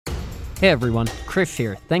Hey everyone, Chris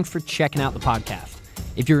here. Thanks for checking out the podcast.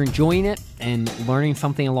 If you're enjoying it and learning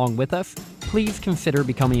something along with us, please consider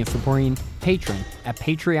becoming a supporting patron at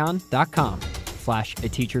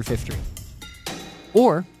patreon.com/ateachershistory.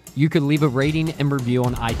 Or you could leave a rating and review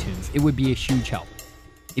on iTunes. It would be a huge help.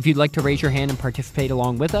 If you'd like to raise your hand and participate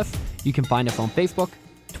along with us, you can find us on Facebook,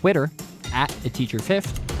 Twitter,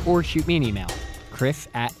 @ateachershistory, or shoot me an email,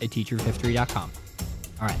 chris@ateachershistory.com.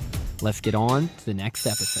 All right, let's get on to the next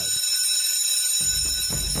episode.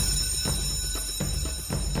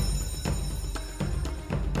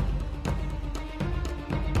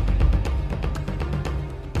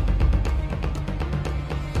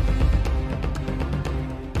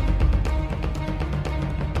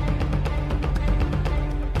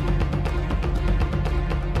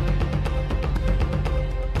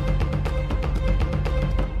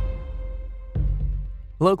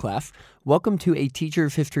 Hello class, welcome to A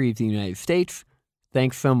Teacher's History of the United States.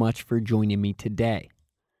 Thanks so much for joining me today.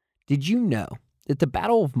 Did you know that the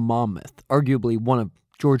Battle of Monmouth, arguably one of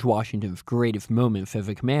George Washington's greatest moments as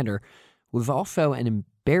a commander, was also an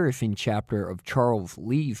embarrassing chapter of Charles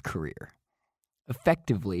Lee's career,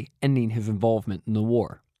 effectively ending his involvement in the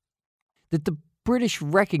war? That the British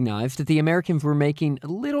recognized that the Americans were making a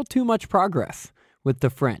little too much progress with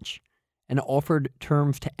the French and offered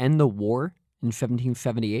terms to end the war in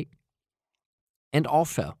 1778, and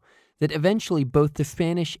also that eventually both the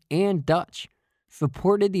Spanish and Dutch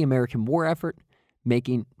supported the American war effort,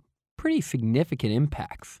 making pretty significant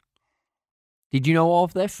impacts. Did you know all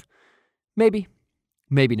of this? Maybe,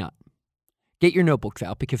 maybe not. Get your notebooks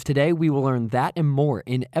out because today we will learn that and more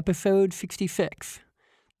in episode 66,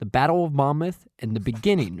 the Battle of Monmouth and the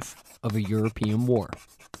beginnings of a European war.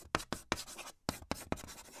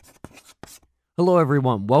 Hello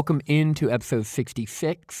everyone, welcome into episode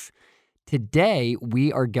 66. Today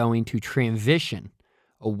we are going to transition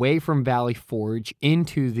away from Valley Forge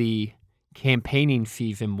into the campaigning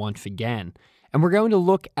season once again. And we're going to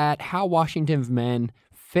look at how Washington's men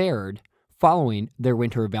fared following their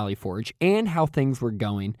winter of Valley Forge and how things were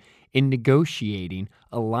going in negotiating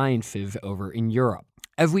alliances over in Europe.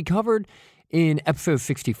 As we covered in episode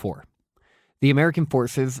 64, the American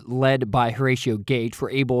forces, led by Horatio Gates,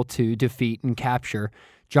 were able to defeat and capture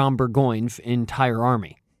John Burgoyne's entire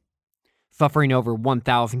army. Suffering over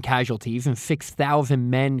 1,000 casualties and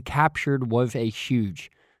 6,000 men captured was a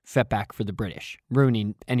huge setback for the British,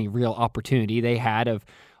 ruining any real opportunity they had of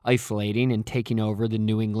isolating and taking over the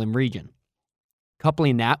New England region.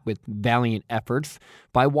 Coupling that with valiant efforts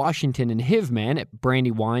by Washington and his men at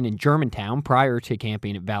Brandywine and Germantown prior to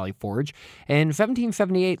camping at Valley Forge, and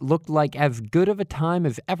 1778 looked like as good of a time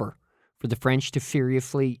as ever for the French to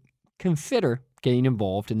seriously consider getting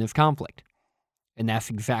involved in this conflict. And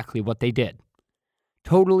that's exactly what they did,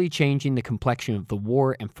 totally changing the complexion of the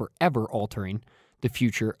war and forever altering the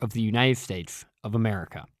future of the United States of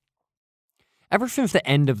America. Ever since the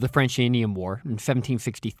end of the French-Indian War in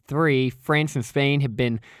 1763, France and Spain had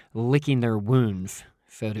been licking their wounds,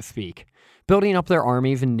 so to speak, building up their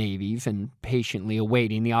armies and navies and patiently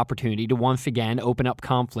awaiting the opportunity to once again open up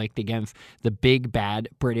conflict against the big bad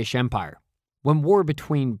British Empire. When war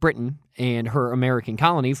between Britain and her American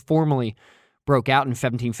colonies formally broke out in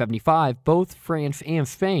 1775, both France and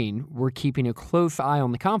Spain were keeping a close eye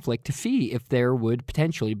on the conflict to see if there would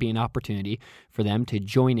potentially be an opportunity for them to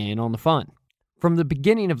join in on the fun. From the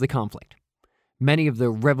beginning of the conflict, many of the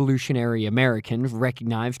revolutionary Americans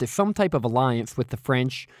recognized that some type of alliance with the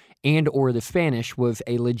French and or the Spanish was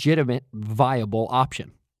a legitimate, viable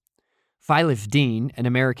option. Silas Deane, an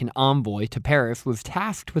American envoy to Paris, was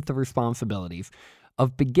tasked with the responsibilities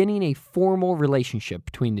of beginning a formal relationship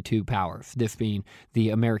between the two powers, this being the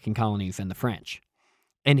American colonies and the French.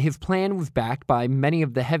 And his plan was backed by many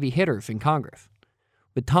of the heavy hitters in Congress,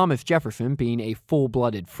 with Thomas Jefferson being a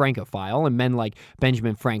full-blooded Francophile and men like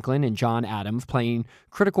Benjamin Franklin and John Adams playing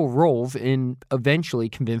critical roles in eventually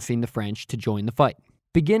convincing the French to join the fight.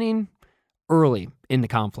 Beginning early in the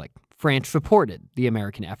conflict, France supported the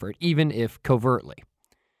American effort, even if covertly.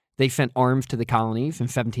 They sent arms to the colonies in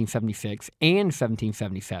 1776 and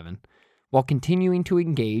 1777, while continuing to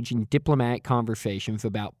engage in diplomatic conversations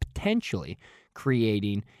about potentially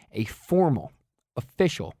creating a formal,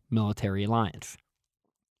 official military alliance.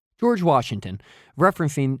 George Washington,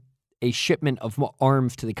 referencing a shipment of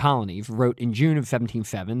arms to the colonies, wrote in June of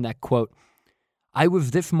 1707 that, quote, "I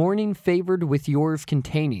was this morning favored with yours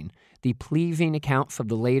containing the pleasing accounts of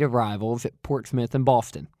the late arrivals at Portsmouth and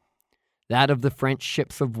Boston. That of the French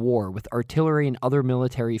ships of war with artillery and other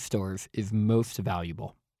military stores is most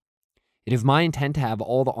valuable. It is my intent to have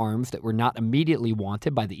all the arms that were not immediately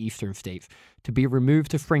wanted by the eastern states to be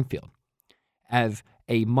removed to Springfield, as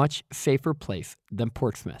a much safer place than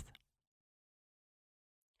Portsmouth.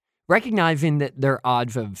 Recognizing that their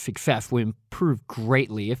odds of success would improve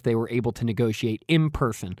greatly if they were able to negotiate in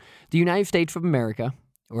person, the United States of America,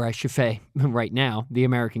 or I should say right now, the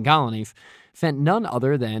American colonies, sent none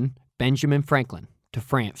other than Benjamin Franklin to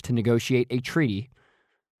France to negotiate a treaty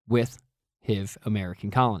with his American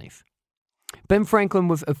colonies. Ben Franklin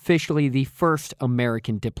was officially the first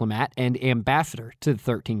American diplomat and ambassador to the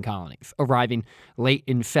 13 colonies. Arriving late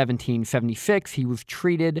in 1776, he was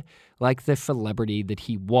treated like the celebrity that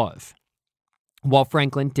he was. While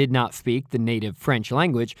Franklin did not speak the native French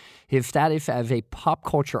language, his status as a pop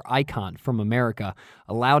culture icon from America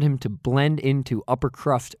allowed him to blend into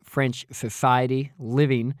upper-crust French society,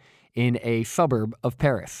 living in a suburb of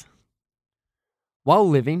Paris. While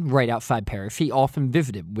living right outside Paris, he often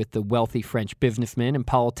visited with the wealthy French businessmen and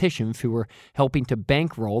politicians who were helping to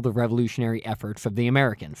bankroll the revolutionary efforts of the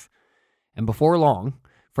Americans. And before long,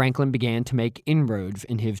 Franklin began to make inroads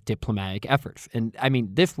in his diplomatic efforts. And,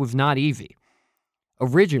 this was not easy.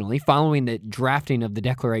 Originally, following the drafting of the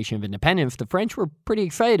Declaration of Independence, the French were pretty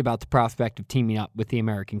excited about the prospect of teaming up with the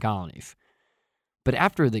American colonies. But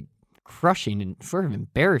after the crushing and sort of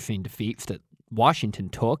embarrassing defeats that Washington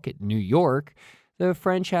took at New York, the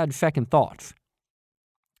French had second thoughts.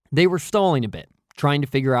 They were stalling a bit, trying to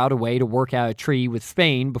figure out a way to work out a treaty with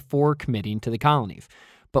Spain before committing to the colonies.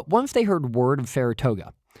 But once they heard word of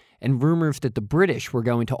Saratoga and rumors that the British were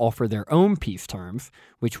going to offer their own peace terms,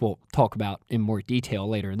 which we'll talk about in more detail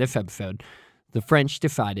later in this episode, the French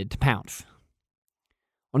decided to pounce.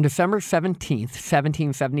 On December 17,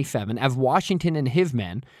 1777, as Washington and his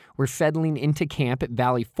men were settling into camp at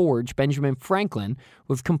Valley Forge, Benjamin Franklin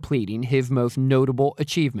was completing his most notable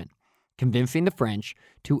achievement, convincing the French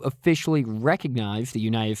to officially recognize the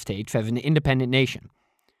United States as an independent nation.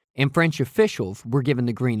 And French officials were given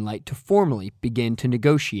the green light to formally begin to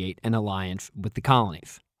negotiate an alliance with the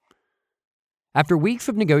colonies. After weeks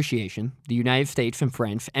of negotiation, the United States and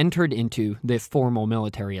France entered into this formal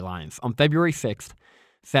military alliance on February 6th,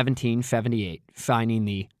 1778, signing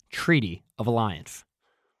the Treaty of Alliance.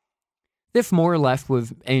 This more or less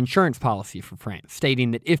was an insurance policy for France,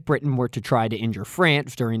 stating that if Britain were to try to injure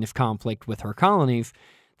France during this conflict with her colonies,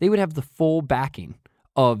 they would have the full backing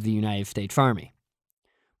of the United States Army.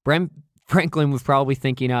 Franklin was probably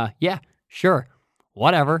thinking, yeah, sure,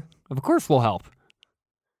 whatever, of course we'll help.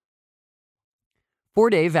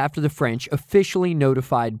 4 days after the French officially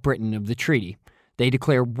notified Britain of the treaty, they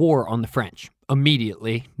declared war on the French,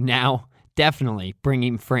 immediately, now definitely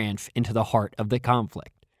bringing France into the heart of the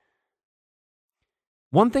conflict.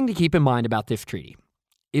 One thing to keep in mind about this treaty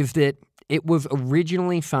is that it was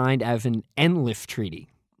originally signed as an endless treaty.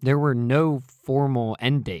 There were no formal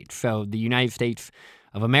end dates, so the United States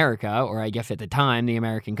of America, or I guess at the time the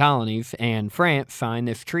American colonies, and France signed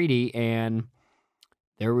this treaty, and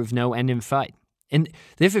there was no end in sight. And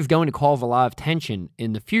this is going to cause a lot of tension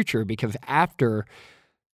in the future because after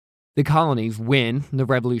the colonies win the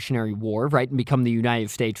Revolutionary War, right, and become the United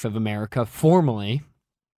States of America formally,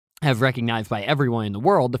 as recognized by everyone in the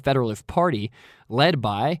world, the Federalist Party, led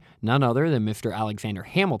by none other than Mr. Alexander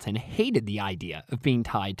Hamilton, hated the idea of being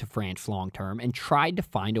tied to France long-term and tried to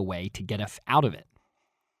find a way to get us out of it.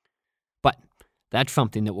 But that's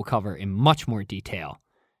something that we'll cover in much more detail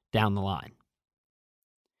down the line.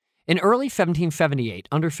 In early 1778,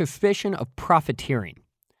 under suspicion of profiteering,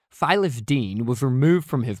 Silas Deane was removed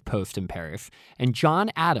from his post in Paris, and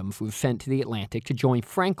John Adams was sent to the Atlantic to join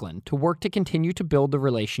Franklin to work to continue to build the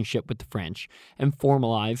relationship with the French and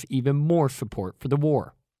formalize even more support for the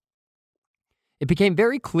war. It became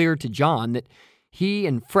very clear to John that he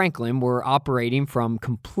and Franklin were operating from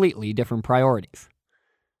completely different priorities.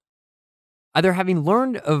 Either having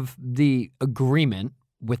learned of the agreement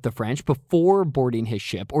with the French before boarding his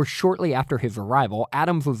ship or shortly after his arrival,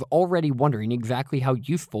 Adams was already wondering exactly how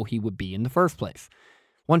useful he would be in the first place.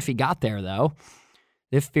 Once he got there, though,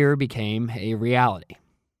 this fear became a reality.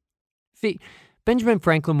 See, Benjamin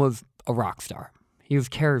Franklin was a rock star. He was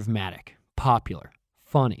charismatic, popular,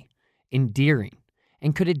 funny, endearing,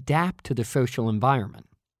 and could adapt to the social environment.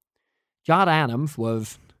 John Adams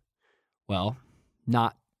was, well,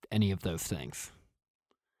 not any of those things.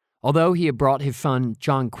 Although he had brought his son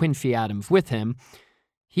John Quincy Adams with him,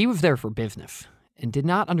 he was there for business and did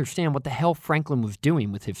not understand what the hell Franklin was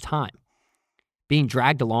doing with his time. Being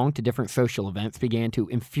dragged along to different social events began to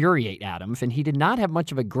infuriate Adams, and he did not have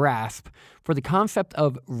much of a grasp for the concept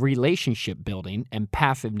of relationship building and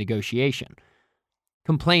passive negotiation,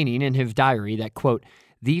 complaining in his diary that, quote,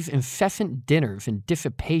 "These incessant dinners and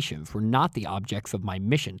dissipations were not the objects of my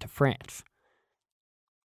mission to France."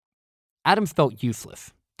 Adams felt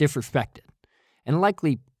useless, disrespected, and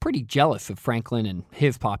likely pretty jealous of Franklin and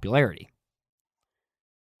his popularity.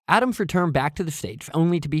 Adams returned back to the States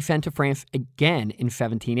only to be sent to France again in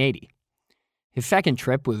 1780. His second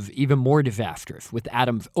trip was even more disastrous, with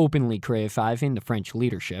Adams openly criticizing the French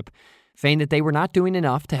leadership, saying that they were not doing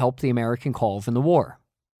enough to help the American cause in the war.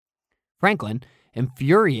 Franklin,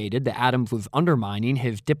 infuriated that Adams was undermining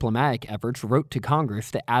his diplomatic efforts, wrote to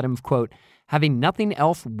Congress that Adams, quote, having nothing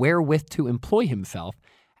else wherewith to employ himself,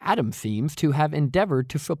 Adams seems to have endeavored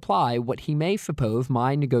to supply what he may suppose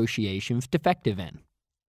my negotiations defective in.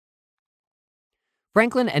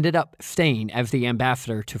 Franklin ended up staying as the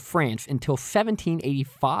ambassador to France until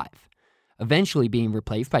 1785, eventually being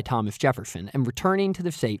replaced by Thomas Jefferson and returning to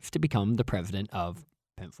the States to become the president of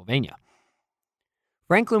Pennsylvania.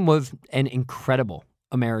 Franklin was an incredible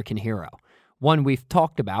American hero, one we've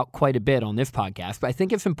talked about quite a bit on this podcast, but I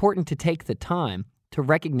think it's important to take the time to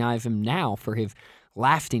recognize him now for his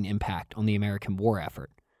lasting impact on the American war effort.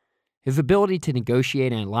 His ability to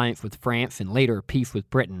negotiate an alliance with France and later a peace with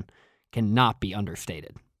Britain cannot be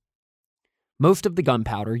understated. Most of the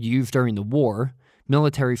gunpowder used during the war,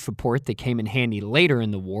 military support that came in handy later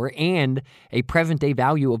in the war, and a present-day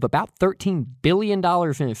value of about $13 billion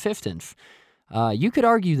in assistance, you could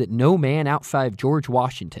argue that no man outside of George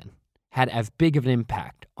Washington had as big of an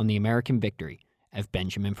impact on the American victory as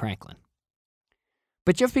Benjamin Franklin.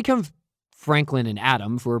 But just because Franklin and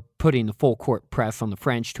Adams were putting the full court press on the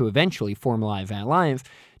French to eventually formalize an alliance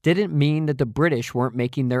didn't mean that the British weren't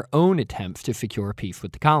making their own attempts to secure peace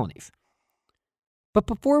with the colonies. But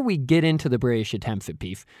before we get into the British attempts at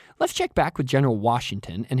peace, let's check back with General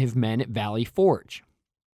Washington and his men at Valley Forge.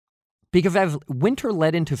 Because as winter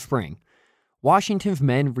led into spring, Washington's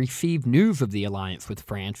men received news of the alliance with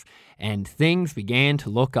France, and things began to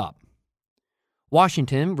look up.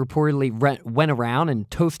 Washington reportedly went around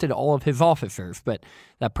and toasted all of his officers, but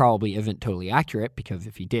that probably isn't totally accurate, because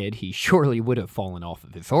if he did, he surely would have fallen off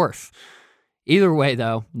of his horse. Either way,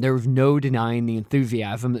 though, there was no denying the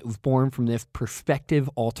enthusiasm that was born from this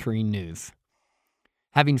perspective-altering news.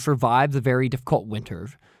 Having survived the very difficult winter,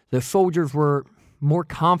 the soldiers were more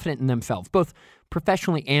confident in themselves, both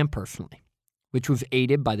professionally and personally, which was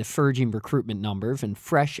aided by the surging recruitment numbers and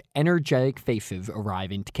fresh, energetic faces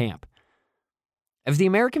arriving to camp. As the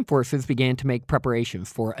American forces began to make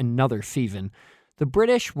preparations for another season, the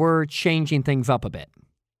British were changing things up a bit.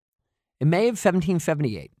 In May of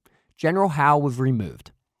 1778, General Howe was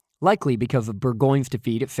removed, likely because of Burgoyne's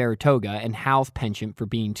defeat at Saratoga and Howe's penchant for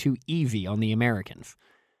being too easy on the Americans.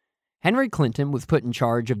 Henry Clinton was put in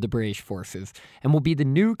charge of the British forces and will be the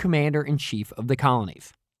new commander-in-chief of the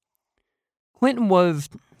colonies. Clinton was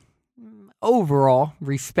overall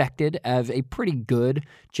respected as a pretty good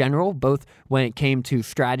general, both when it came to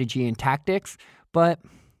strategy and tactics, but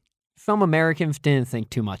some Americans didn't think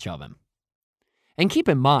too much of him. And keep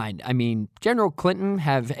in mind, General Clinton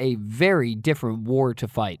has a very different war to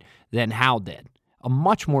fight than Howe did, a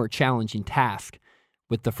much more challenging task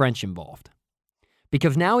with the French involved.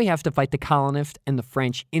 Because now he has to fight the colonists and the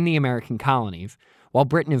French in the American colonies, while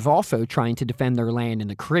Britain is also trying to defend their land in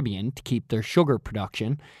the Caribbean to keep their sugar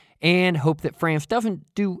production, and hope that France doesn't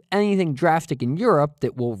do anything drastic in Europe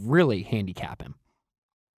that will really handicap him.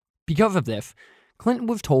 Because of this, Clinton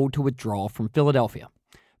was told to withdraw from Philadelphia,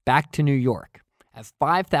 back to New York, as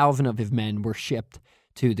 5,000 of his men were shipped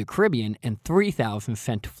to the Caribbean and 3,000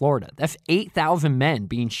 sent to Florida. That's 8,000 men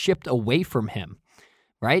being shipped away from him,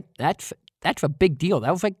 right? That's a big deal.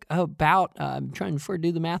 That was like about, I'm trying to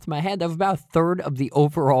do the math in my head, that was about a third of the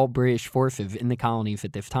overall British forces in the colonies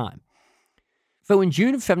at this time. So in June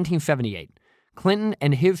of 1778, Clinton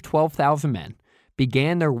and his 12,000 men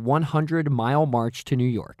began their 100-mile march to New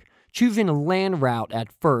York, choosing a land route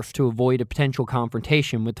at first to avoid a potential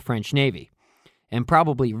confrontation with the French Navy, and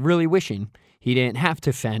probably really wishing he didn't have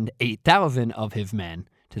to send 8,000 of his men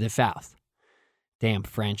to the south. Damn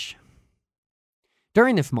French.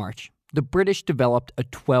 During this march, the British developed a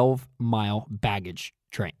 12-mile baggage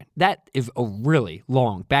train. That is a really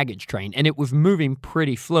long baggage train, and it was moving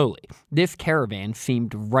pretty slowly. This caravan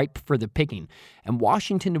seemed ripe for the picking, and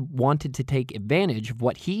Washington wanted to take advantage of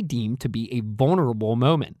what he deemed to be a vulnerable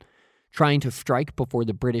moment, trying to strike before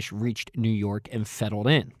the British reached New York and settled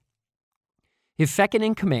in. His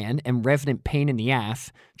second-in-command and resident pain in the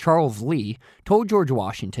ass, Charles Lee, told George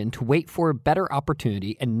Washington to wait for a better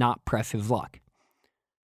opportunity and not press his luck.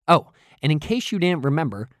 Oh, and in case you didn't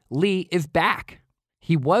remember, Lee is back.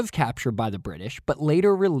 He was captured by the British, but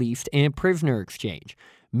later released in a prisoner exchange,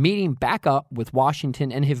 meeting back up with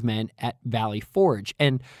Washington and his men at Valley Forge.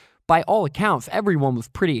 And by all accounts, everyone was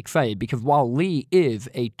pretty excited because while Lee is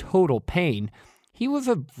a total pain, he was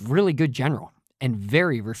a really good general. and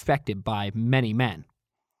very respected by many men.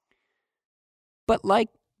 But like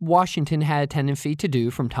Washington had a tendency to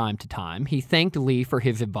do from time to time, he thanked Lee for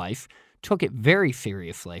his advice, took it very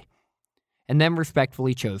seriously, and then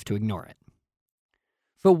respectfully chose to ignore it.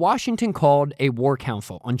 So Washington called a war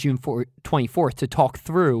council on June 24th to talk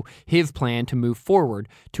through his plan to move forward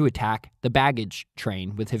to attack the baggage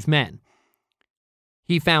train with his men.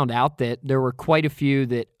 He found out that there were quite a few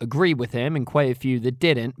that agreed with him and quite a few that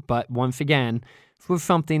didn't, but once again, this was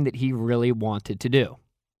something that he really wanted to do.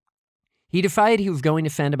 He decided he was going to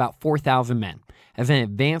send about 4,000 men as an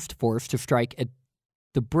advanced force to strike at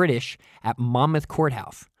the British at Monmouth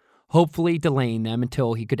Courthouse, hopefully delaying them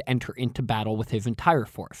until he could enter into battle with his entire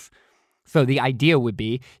force. So the idea would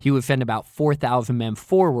be he would send about 4,000 men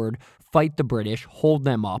forward, fight the British, hold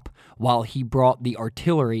them up, while he brought the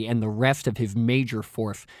artillery and the rest of his major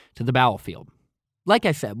force to the battlefield. Like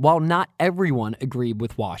I said, while not everyone agreed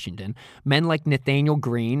with Washington, men like Nathaniel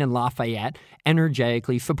Greene and Lafayette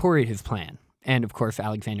energetically supported his plan, and of course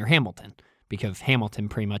Alexander Hamilton, because Hamilton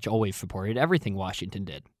pretty much always supported everything Washington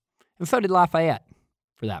did. And so did Lafayette,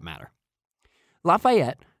 for that matter.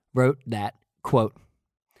 Lafayette wrote that, quote,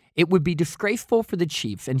 "It would be disgraceful for the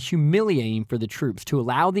chiefs and humiliating for the troops to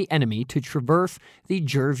allow the enemy to traverse the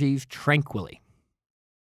Jerseys tranquilly."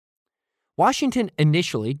 Washington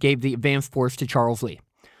initially gave the advanced force to Charles Lee,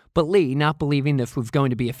 but Lee, not believing this was going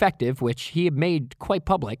to be effective, which he had made quite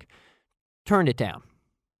public, turned it down.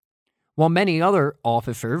 While many other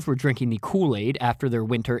officers were drinking the Kool-Aid after their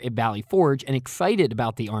winter at Valley Forge and excited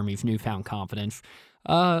about the Army's newfound confidence,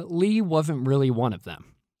 Lee wasn't really one of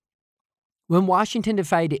them. When Washington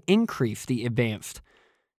decided to increase the advanced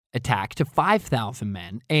attack to 5,000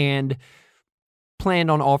 men and planned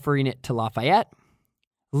on offering it to Lafayette,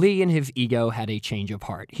 Lee, in his ego, had a change of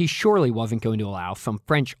heart. He surely wasn't going to allow some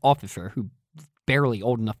French officer who was barely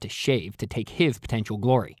old enough to shave to take his potential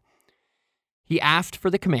glory. He asked for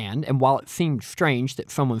the command, and while it seemed strange that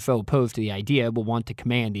someone so opposed to the idea would want to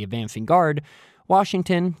command the advancing guard,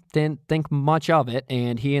 Washington didn't think much of it,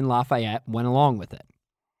 and he and Lafayette went along with it.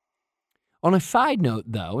 On a side note,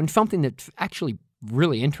 though, and something that's actually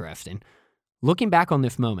really interesting, looking back on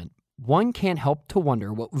this moment, one can't help to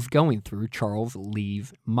wonder what was going through Charles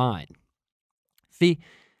Lee's mind. See,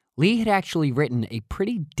 Lee had actually written a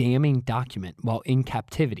pretty damning document while in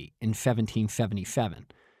captivity in 1777,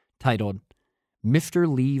 titled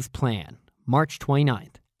Mr. Lee's Plan, March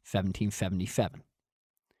 29th, 1777.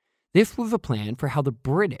 This was a plan for how the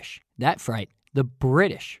British, that's right, the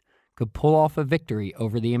British, could pull off a victory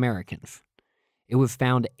over the Americans. It was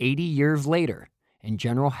found 80 years later in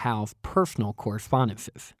General Howe's personal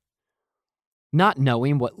correspondences. Not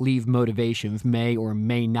knowing what Lee's motivations may or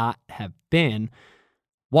may not have been,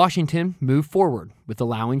 Washington moved forward with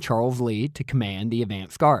allowing Charles Lee to command the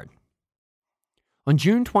advance guard. On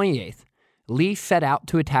June 28th, Lee set out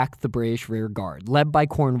to attack the British rear guard, led by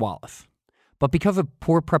Cornwallis. But because of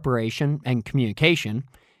poor preparation and communication,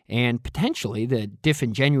 and potentially the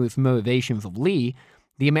disingenuous motivations of Lee,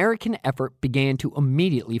 the American effort began to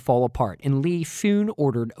immediately fall apart, and Lee soon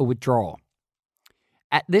ordered a withdrawal.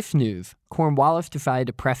 At this news, Cornwallis decided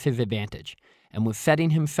to press his advantage and was setting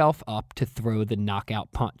himself up to throw the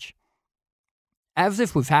knockout punch. As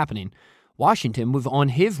this was happening, Washington was on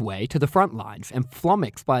his way to the front lines and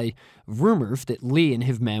flummoxed by rumors that Lee and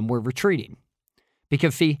his men were retreating.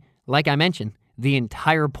 Because, see, like I mentioned, the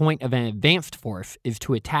entire point of an advanced force is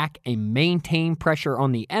to attack and maintain pressure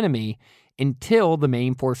on the enemy until the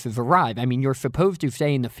main forces arrive. I mean, you're supposed to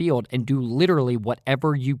stay in the field and do literally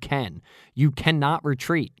whatever you can. You cannot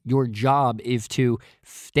retreat. Your job is to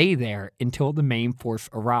stay there until the main force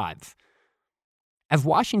arrives. As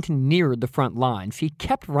Washington neared the front lines, he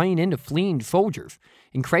kept running into fleeing soldiers,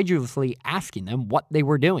 incredulously asking them what they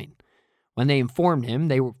were doing. When they informed him,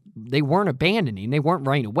 they weren't abandoning, they weren't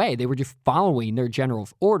running away, they were just following their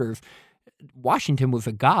general's orders. Washington was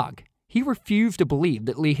agog. He refused to believe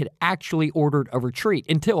that Lee had actually ordered a retreat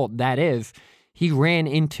until, that is, he ran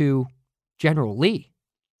into General Lee.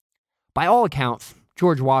 By all accounts,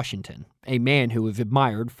 George Washington, a man who was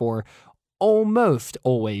admired for almost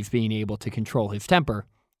always being able to control his temper,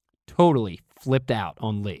 totally flipped out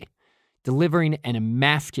on Lee, delivering an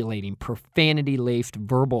emasculating, profanity-laced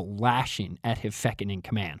verbal lashing at his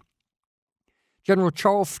second-in-command. General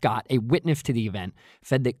Charles Scott, a witness to the event,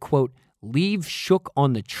 said that, quote, "Leaves shook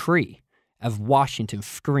on the tree," as Washington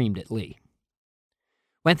screamed at Lee.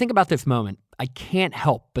 When I think about this moment, I can't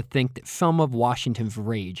help but think that some of Washington's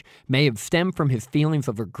rage may have stemmed from his feelings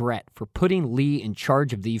of regret for putting Lee in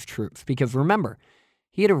charge of these troops, because remember,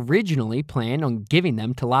 he had originally planned on giving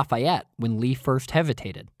them to Lafayette when Lee first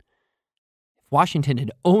hesitated. If Washington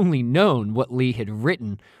had only known what Lee had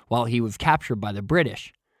written while he was captured by the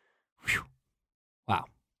British. Whew. Wow.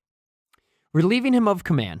 Relieving him of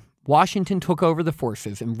command, Washington took over the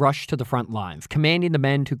forces and rushed to the front lines, commanding the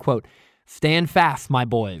men to, quote, "Stand fast, my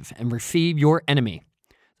boys, and receive your enemy.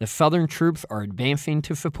 The Southern troops are advancing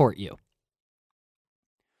to support you."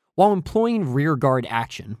 While employing rearguard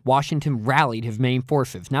action, Washington rallied his main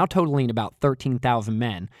forces, now totaling about 13,000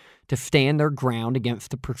 men, to stand their ground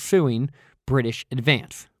against the pursuing British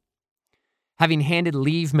advance. Having handed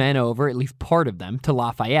Lee's men over, at least part of them, to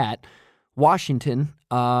Lafayette, Washington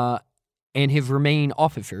and his remaining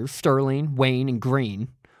officers, Sterling, Wayne, and Greene,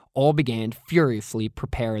 all began to furiously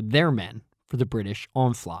prepare their men for the British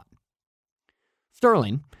onslaught.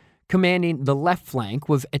 Sterling, commanding the left flank,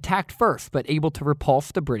 was attacked first, but able to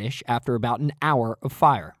repulse the British after about an hour of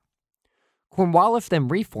fire. Cornwallis then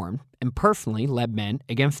reformed and personally led men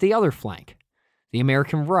against the other flank, the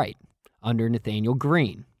American right, under Nathanael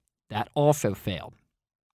Greene. That also failed.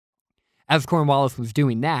 As Cornwallis was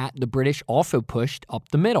doing that, the British also pushed up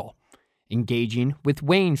the middle, engaging with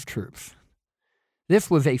Wayne's troops. This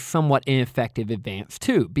was a somewhat ineffective advance,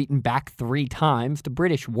 too. Beaten back 3 times, the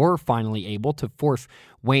British were finally able to force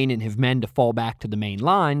Wayne and his men to fall back to the main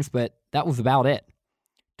lines, but that was about it.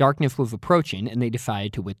 Darkness was approaching, and they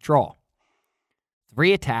decided to withdraw.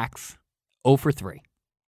 3 attacks, 0 for 3.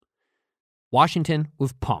 Washington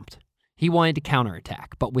was pumped. He wanted to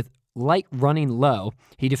counterattack, but with light running low,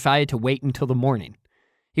 he decided to wait until the morning.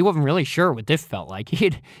 He wasn't really sure what this felt like.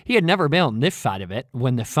 He had never been on this side of it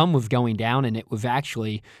when the sun was going down and it was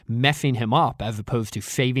actually messing him up as opposed to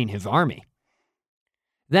saving his army.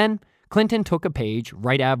 Then Clinton took a page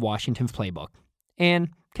right out of Washington's playbook and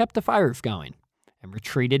kept the fires going and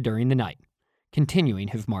retreated during the night, continuing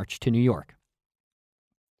his march to New York.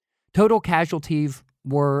 Total casualties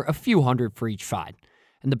were a few hundred for each side,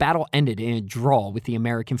 and the battle ended in a draw with the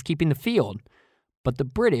Americans keeping the field, but the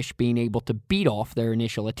British being able to beat off their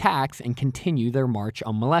initial attacks and continue their march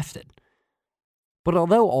unmolested. But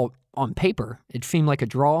although on paper it seemed like a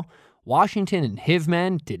draw, Washington and his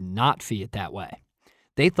men did not see it that way.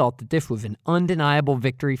 They thought that this was an undeniable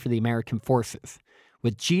victory for the American forces,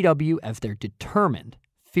 with GW as their determined,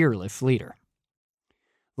 fearless leader.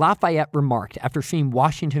 Lafayette remarked after seeing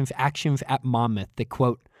Washington's actions at Monmouth that,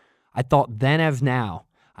 quote, "I thought then as now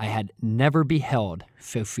I had never beheld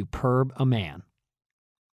so superb a man."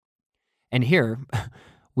 And here,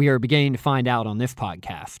 we are beginning to find out on this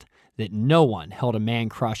podcast that no one held a man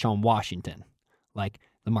crush on Washington like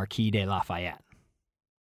the Marquis de Lafayette.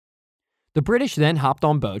 The British then hopped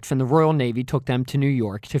on boats, and the Royal Navy took them to New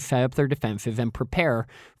York to set up their defenses and prepare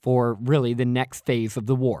for really the next phase of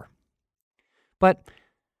the war. But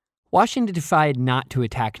Washington decided not to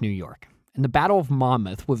attack New York, and the Battle of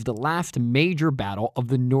Monmouth was the last major battle of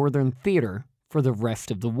the Northern Theater for the rest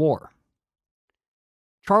of the war.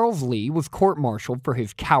 Charles Lee was court-martialed for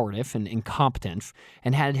his cowardice and incompetence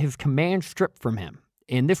and had his command stripped from him,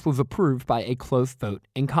 and this was approved by a close vote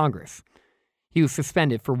in Congress. He was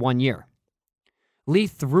suspended for 1 year. Lee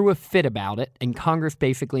threw a fit about it, and Congress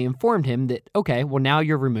basically informed him that, okay, well now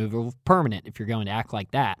your removal is permanent if you're going to act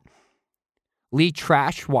like that. Lee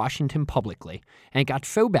trashed Washington publicly, and it got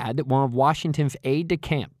so bad that one of Washington's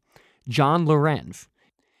aides-de-camp, John Lorenz,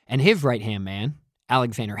 and his right-hand man,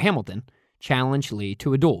 Alexander Hamilton, challenged Lee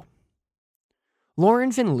to a duel.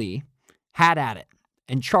 Lawrence and Lee had at it,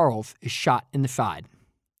 and Charles is shot in the side.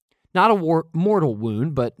 Not a mortal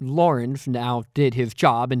wound, but Lawrence now did his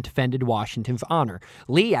job and defended Washington's honor.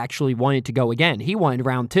 Lee actually wanted to go again. He wanted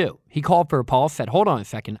round 2. He called for a pause, said, "Hold on a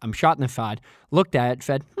second, I'm shot in the side," looked at it,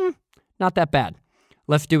 said, not that bad.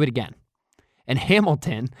 Let's do it again. And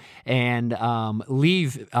Hamilton and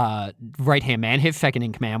Lee's right-hand man, his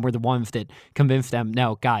second-in-command, were the ones that convinced them,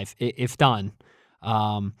 no, guys, it's done.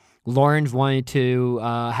 Lawrence wanted to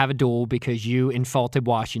have a duel because you insulted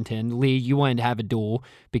Washington. Lee, you wanted to have a duel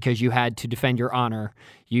because you had to defend your honor.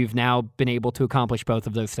 You've now been able to accomplish both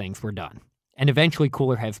of those things. We're done. And eventually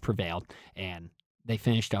cooler heads prevailed, and they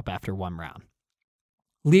finished up after 1 round.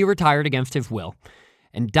 Lee retired against his will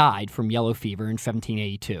and died from yellow fever in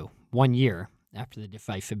 1782, 1 year after the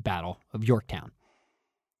decisive Battle of Yorktown.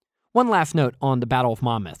 One last note on the Battle of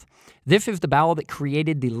Monmouth. This is the battle that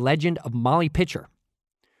created the legend of Molly Pitcher.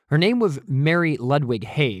 Her name was Mary Ludwig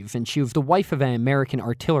Hayes, and she was the wife of an American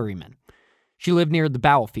artilleryman. She lived near the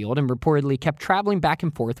battlefield and reportedly kept traveling back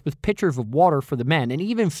and forth with pitchers of water for the men and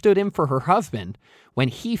even stood in for her husband when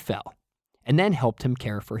he fell, and then helped him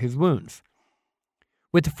care for his wounds.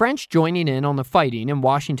 With the French joining in on the fighting and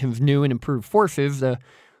Washington's new and improved forces, the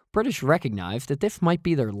British recognized that this might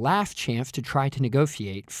be their last chance to try to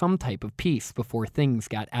negotiate some type of peace before things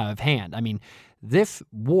got out of hand. I mean, this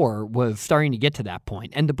war was starting to get to that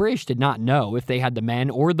point, and the British did not know if they had the men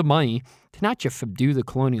or the money to not just subdue the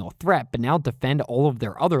colonial threat, but now defend all of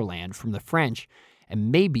their other lands from the French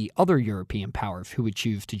and maybe other European powers who would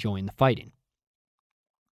choose to join the fighting.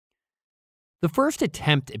 The first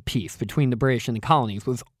attempt at peace between the British and the colonies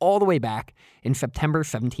was all the way back in September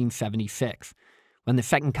 1776, when the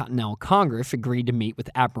Second Continental Congress agreed to meet with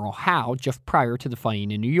Admiral Howe just prior to the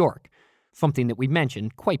fighting in New York, something that we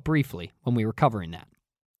mentioned quite briefly when we were covering that.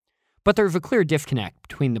 But there's a clear disconnect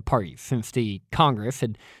between the parties since the Congress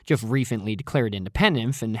had just recently declared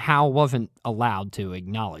independence and Howe wasn't allowed to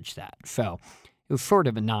acknowledge that, so it was sort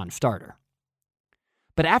of a non-starter.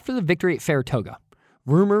 But after the victory at Saratoga,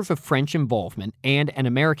 rumors of French involvement and an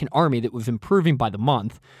American army that was improving by the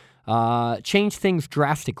month changed things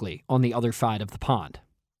drastically on the other side of the pond.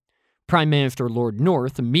 Prime Minister Lord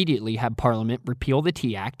North immediately had Parliament repeal the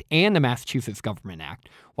Tea Act and the Massachusetts Government Act,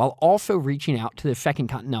 while also reaching out to the Second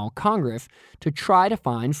Continental Congress to try to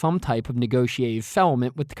find some type of negotiated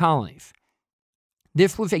settlement with the colonies.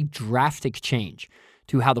 This was a drastic change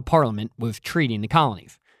to how the Parliament was treating the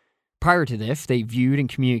colonies. Prior to this, they viewed and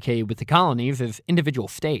communicated with the colonies as individual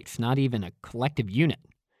states, not even a collective unit.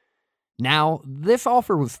 Now, this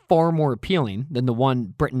offer was far more appealing than the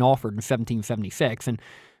one Britain offered in 1776, and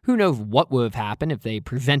who knows what would have happened if they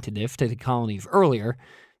presented this to the colonies earlier.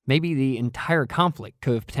 Maybe the entire conflict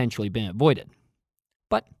could have potentially been avoided.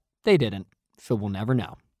 But they didn't, so we'll never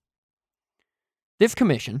know. This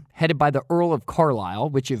commission, headed by the Earl of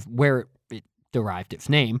Carlisle, which is where it derived its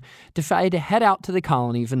name, decided to head out to the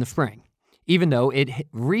colonies in the spring, even though it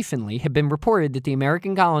recently had been reported that the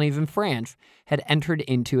American colonies in France had entered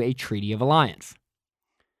into a treaty of alliance.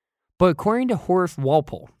 But according to Horace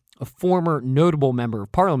Walpole, a former notable member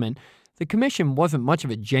of Parliament, the commission wasn't much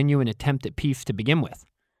of a genuine attempt at peace to begin with.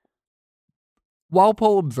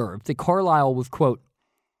 Walpole observed that Carlisle was, quote,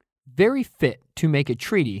 very fit to make a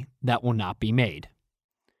treaty that will not be made,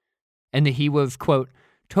 and that he was, quote,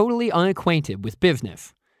 totally unacquainted with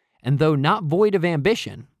business, and though not void of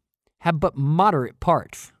ambition, had but moderate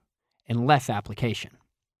parts and less application.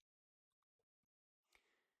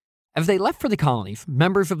 As they left for the colonies,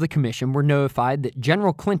 members of the commission were notified that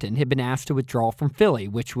General Clinton had been asked to withdraw from Philly,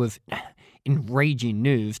 which was enraging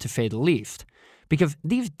news to say the least, because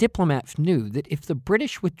these diplomats knew that if the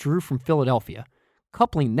British withdrew from Philadelphia,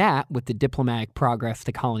 coupling that with the diplomatic progress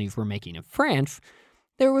the colonies were making in France,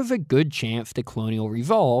 there was a good chance the colonial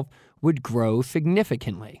resolve would grow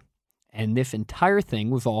significantly. And this entire thing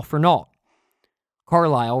was all for naught.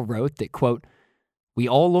 Carlisle wrote that, quote, we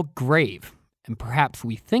all look grave, and perhaps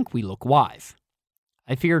we think we look wise.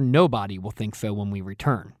 I fear nobody will think so when we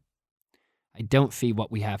return. I don't see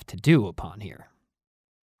what we have to do upon here.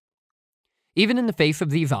 Even in the face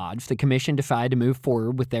of these odds, the commission decided to move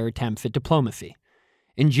forward with their attempts at diplomacy.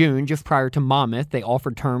 In June, just prior to Monmouth, they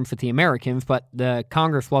offered terms with the Americans, but the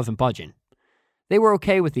Congress wasn't budging. They were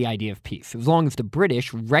okay with the idea of peace, as long as the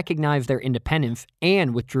British recognized their independence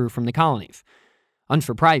and withdrew from the colonies.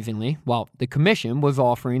 Unsurprisingly, while the Commission was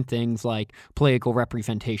offering things like political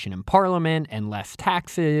representation in Parliament and less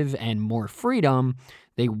taxes and more freedom,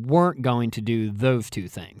 they weren't going to do those two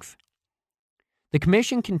things. The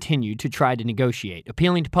Commission continued to try to negotiate,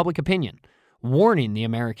 appealing to public opinion, warning the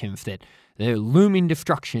Americans that the looming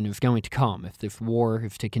destruction is going to come if this war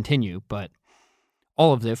is to continue, but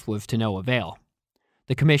all of this was to no avail.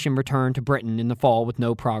 The Commission returned to Britain in the fall with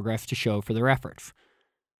no progress to show for their efforts.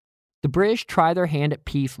 The British tried their hand at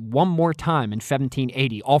peace one more time in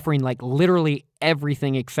 1780, offering literally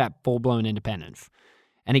everything except full-blown independence.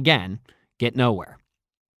 And again, get nowhere.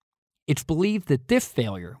 It's believed that this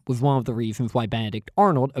failure was one of the reasons why Benedict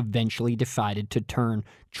Arnold eventually decided to turn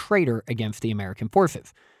traitor against the American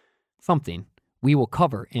forces, something we will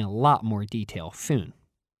cover in a lot more detail soon.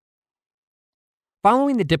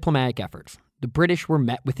 Following the diplomatic efforts, the British were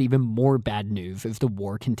met with even more bad news as the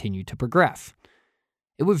war continued to progress.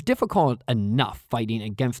 It was difficult enough fighting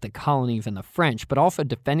against the colonies and the French, but also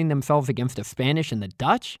defending themselves against the Spanish and the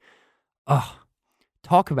Dutch?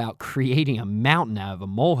 Talk about creating a mountain out of a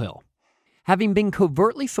molehill. Having been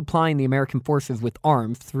covertly supplying the American forces with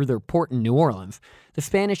arms through their port in New Orleans, the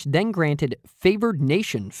Spanish then granted favored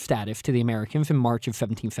nation status to the Americans in March of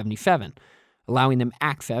 1777, allowing them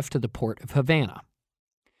access to the port of Havana.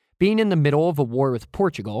 Being in the middle of a war with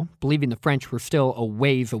Portugal, believing the French were still a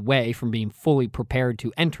ways away from being fully prepared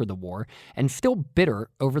to enter the war, and still bitter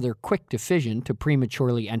over their quick decision to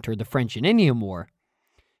prematurely enter the French and Indian War,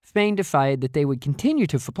 Spain decided that they would continue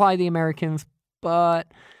to supply the Americans,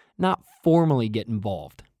 but not formally get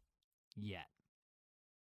involved. yet.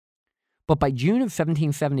 But by June of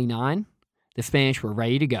 1779, the Spanish were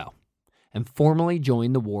ready to go and formally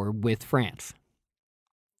joined the war with France.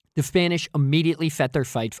 The Spanish immediately set their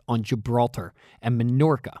sights on Gibraltar and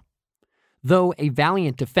Minorca. Though a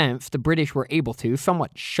valiant defense, the British were able to,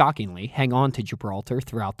 somewhat shockingly, hang on to Gibraltar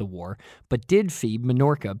throughout the war, but did cede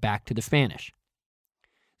Minorca back to the Spanish.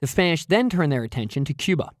 The Spanish then turned their attention to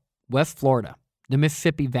Cuba, West Florida, the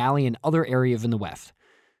Mississippi Valley, and other areas in the West,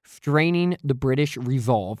 straining the British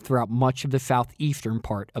resolve throughout much of the southeastern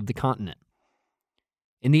part of the continent.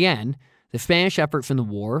 In the end, the Spanish efforts in the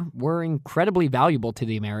war were incredibly valuable to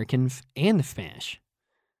the Americans and the Spanish.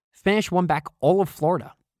 The Spanish won back all of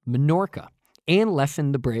Florida, Minorca, and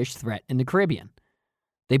lessened the British threat in the Caribbean.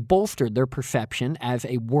 They bolstered their perception as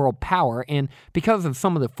a world power, and because of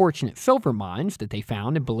some of the fortunate silver mines that they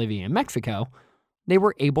found in Bolivia and Mexico, they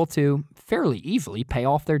were able to fairly easily pay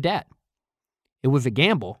off their debt. It was a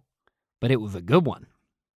gamble, but it was a good one.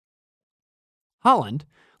 Holland,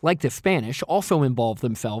 like the Spanish, also involved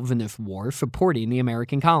themselves in this war, supporting the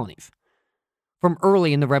American colonies. From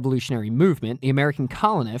early in the revolutionary movement, the American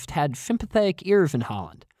colonists had sympathetic ears in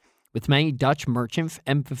Holland, with many Dutch merchants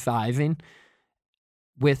emphasizing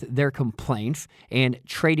with their complaints and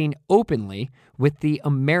trading openly with the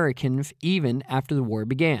Americans even after the war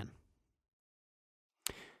began.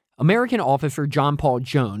 American officer John Paul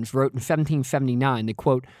Jones wrote in 1779 that,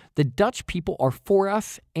 quote, "The Dutch people are for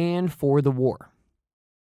us and for the war."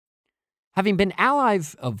 Having been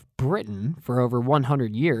allies of Britain for over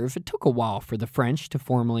 100 years, it took a while for the French to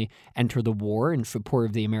formally enter the war in support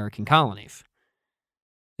of the American colonies.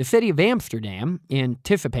 The city of Amsterdam,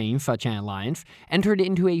 anticipating such an alliance, entered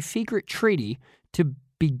into a secret treaty to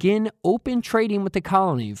begin open trading with the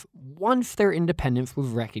colonies once their independence was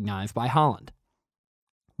recognized by Holland.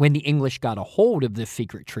 When the English got a hold of this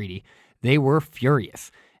secret treaty, they were furious,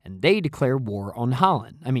 and they declared war on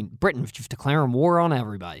Holland. Britain was just declaring war on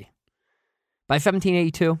everybody. By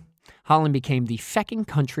 1782, Holland became the second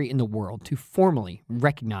country in the world to formally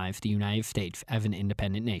recognize the United States as an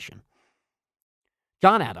independent nation.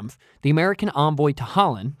 John Adams, the American envoy to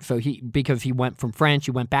Holland, because he went from France,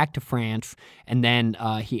 he went back to France, and then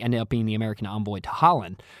he ended up being the American envoy to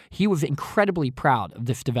Holland, he was incredibly proud of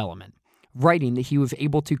this development, writing that he was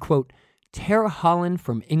able to, quote, "tear Holland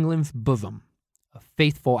from England's bosom, a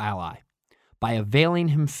faithful ally, by availing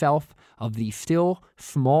himself of the still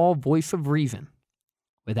small voice of reason,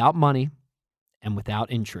 without money and without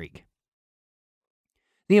intrigue."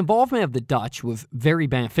 The involvement of the Dutch was very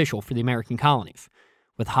beneficial for the American colonies,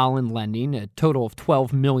 with Holland lending a total of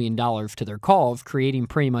 $12 million to their cause, creating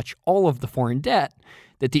pretty much all of the foreign debt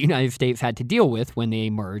that the United States had to deal with when they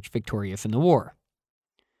emerged victorious in the war.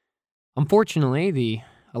 Unfortunately, the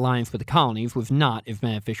alliance with the colonies was not as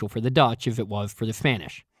beneficial for the Dutch as it was for the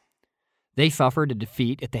Spanish. They suffered a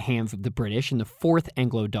defeat at the hands of the British in the Fourth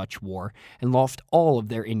Anglo-Dutch War and lost all of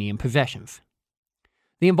their Indian possessions.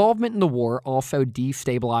 The involvement in the war also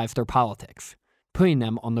destabilized their politics, putting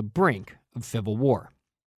them on the brink of civil war.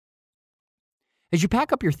 As you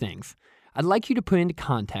pack up your things, I'd like you to put into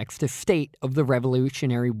context the state of the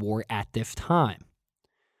Revolutionary War at this time.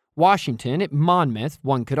 Washington, at Monmouth,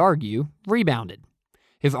 one could argue, rebounded.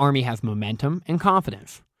 His army has momentum and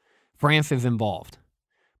confidence. France is involved.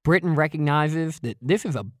 Britain recognizes that this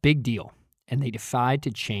is a big deal, and they decide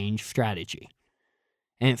to change strategy.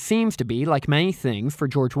 And it seems to be, like many things for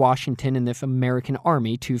George Washington and this American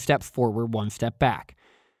army, 2 steps forward, 1 step back.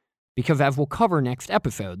 Because as we'll cover next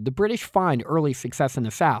episode, the British find early success in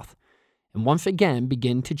the South, and once again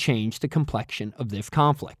begin to change the complexion of this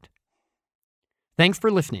conflict. Thanks for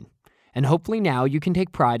listening, and hopefully now you can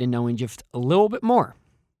take pride in knowing just a little bit more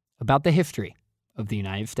about the history of the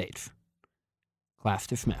United States. Class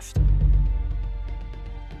dismissed.